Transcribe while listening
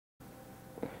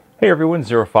Hey everyone,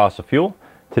 Zero Fossil Fuel.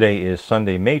 Today is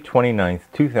Sunday, May 29th,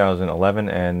 2011,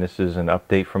 and this is an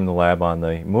update from the lab on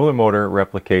the Muller motor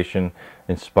replication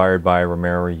inspired by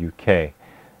Romero UK.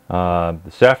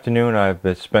 This afternoon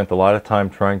I've spent a lot of time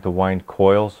trying to wind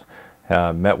coils,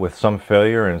 met with some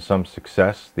failure and some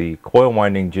success. The coil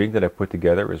winding jig that I put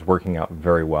together is working out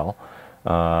very well.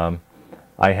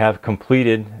 I have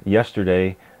completed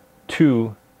yesterday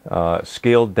two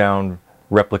scaled down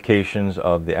replications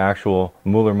of the actual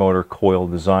Muller motor coil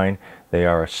design. They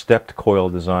are a stepped coil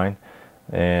design,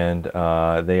 and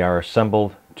they are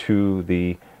assembled to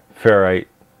the ferrite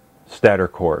stator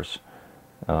cores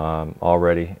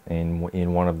already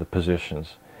in one of the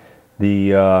positions.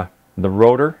 The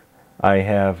rotor, I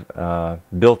have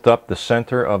built up the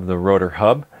center of the rotor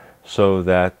hub so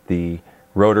that the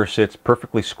rotor sits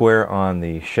perfectly square on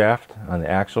the shaft, on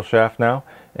the axle shaft now,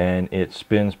 and it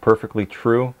spins perfectly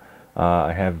true.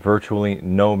 I have virtually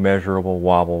no measurable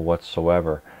wobble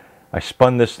whatsoever. I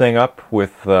spun this thing up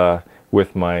with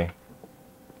my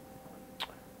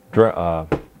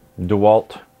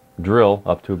DeWalt drill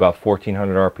up to about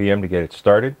 1400 RPM to get it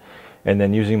started, and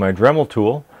then using my Dremel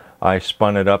tool I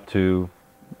spun it up to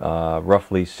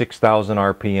roughly 6000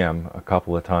 RPM a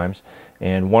couple of times,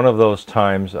 and one of those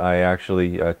times I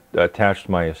actually attached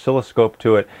my oscilloscope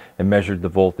to it and measured the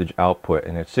voltage output,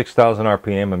 and at 6000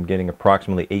 RPM I'm getting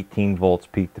approximately 18 volts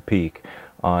peak to peak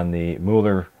on the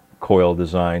Muller coil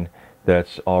design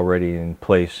that's already in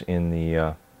place in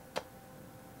the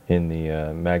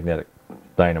magnetic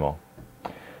dynamo.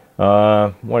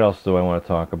 What else do I want to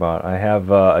talk about? I have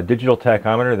a digital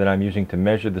tachometer that I'm using to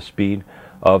measure the speed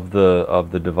of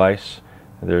the device.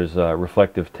 There's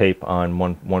reflective tape on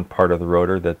one part of the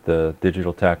rotor that the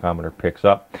digital tachometer picks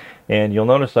up, and you'll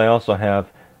notice I also have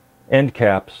end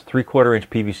caps, 3/4 inch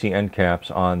PVC end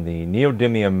caps on the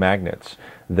neodymium magnets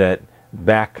that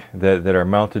are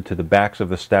mounted to the backs of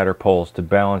the stator poles to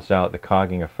balance out the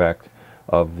cogging effect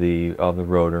of the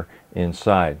rotor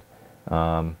inside.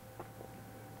 Quite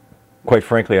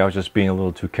frankly, I was just being a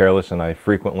little too careless, and I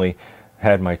frequently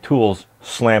had my tools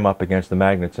slam up against the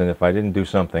magnets, and if I didn't do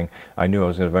something, I knew I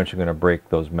was eventually going to break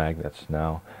those magnets.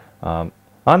 Now, on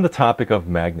the topic of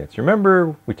magnets,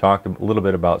 remember we talked a little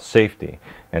bit about safety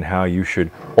and how you should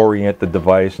orient the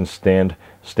device and stand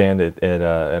at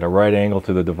a right angle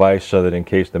to the device so that in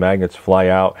case the magnets fly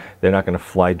out, they're not going to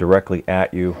fly directly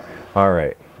at you. All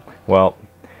right. Well,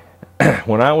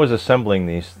 when I was assembling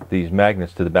these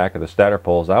magnets to the back of the stator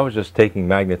poles, I was just taking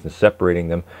magnets and separating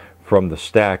them from the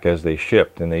stack as they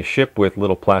shipped, and they ship with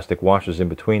little plastic washers in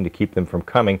between to keep them from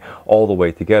coming all the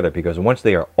way together, because once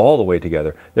they are all the way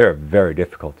together, they're very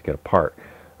difficult to get apart.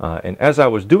 And as I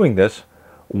was doing this,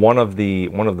 one of the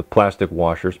plastic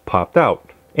washers popped out,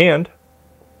 and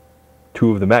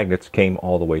two of the magnets came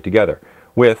all the way together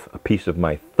with a piece of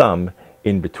my thumb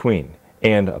in between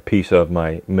and a piece of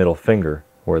my middle finger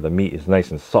where the meat is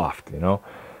nice and soft, you know.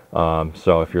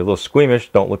 So if you're a little squeamish,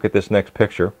 don't look at this next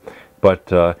picture. But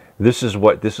this is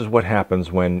what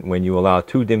happens when you allow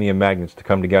two dymium magnets to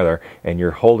come together and you're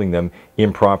holding them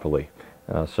improperly.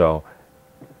 So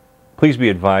please be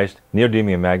advised,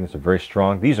 neodymium magnets are very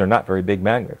strong. These are not very big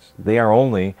magnets. They are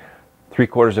only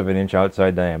 3/4 of an inch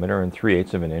outside diameter and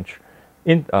 3/8 of an inch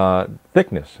in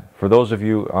thickness. For those of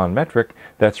you on metric,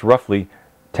 that's roughly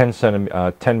 10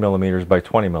 millimeters by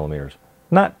 20 millimeters.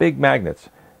 Not big magnets.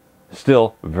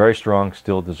 Still very strong,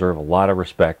 still deserve a lot of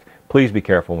respect. Please be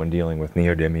careful when dealing with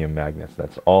neodymium magnets.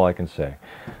 That's all I can say.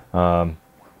 I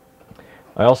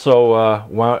also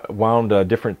wound a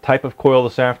different type of coil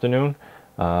this afternoon.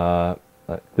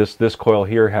 This coil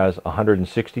here has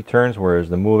 160 turns, whereas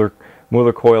the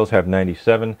Muller coils have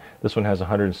 97. This one has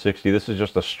 160. This is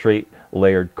just a straight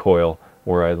layered coil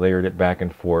where I layered it back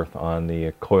and forth on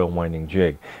the coil winding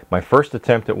jig. My first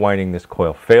attempt at winding this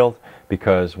coil failed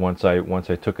because once I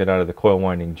took it out of the coil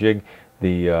winding jig,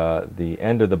 the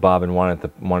end of the bobbin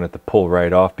wanted to pull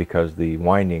right off because the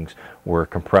windings were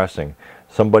compressing.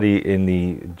 Somebody in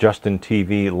the Justin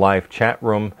TV live chat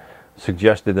room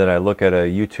suggested that I look at a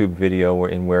YouTube video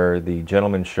where the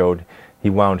gentleman showed he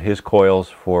wound his coils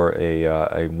for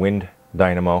a wind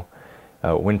dynamo,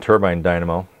 wind turbine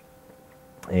dynamo,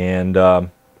 and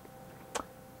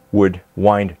would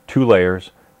wind 2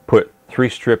 layers, put 3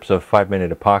 strips of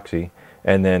 5-minute epoxy,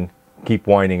 and then keep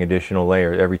winding additional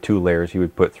layers. Every 2 layers he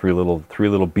would put three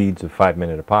little beads of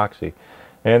 5-minute epoxy,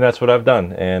 and that's what I've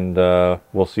done, and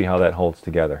we'll see how that holds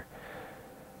together.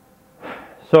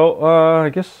 So I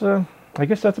guess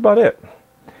that's about it.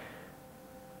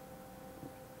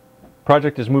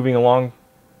 Project is moving along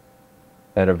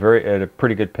at a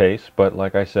pretty good pace, but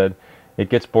like I said, it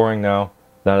gets boring now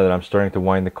now that I'm starting to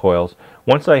wind the coils.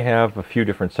 Once I have a few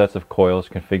different sets of coils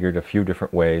configured a few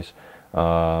different ways,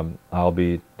 I'll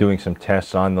be doing some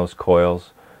tests on those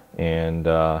coils, and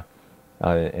of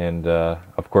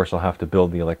course I'll have to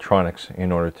build the electronics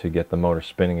in order to get the motor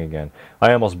spinning again.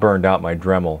 I almost burned out my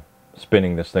Dremel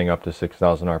spinning this thing up to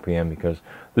 6,000 RPM because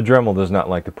the Dremel does not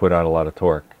like to put out a lot of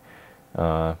torque.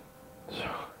 I'm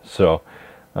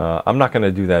not going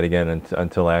to do that again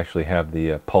until I actually have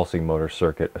the pulsing motor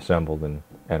circuit assembled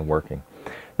and working.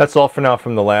 That's all for now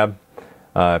from the lab.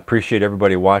 Appreciate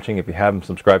everybody watching. If you haven't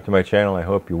subscribed to my channel, I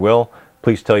hope you will.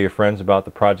 Please tell your friends about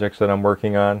the projects that I'm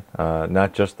working on,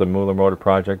 not just the Muller motor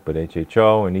project, but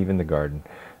HHO and even the garden.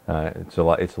 It's a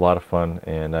lot of fun,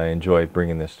 and I enjoy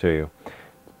bringing this to you.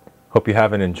 Hope you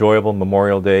have an enjoyable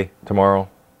Memorial Day tomorrow,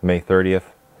 May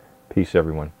 30th. Peace,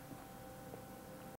 everyone.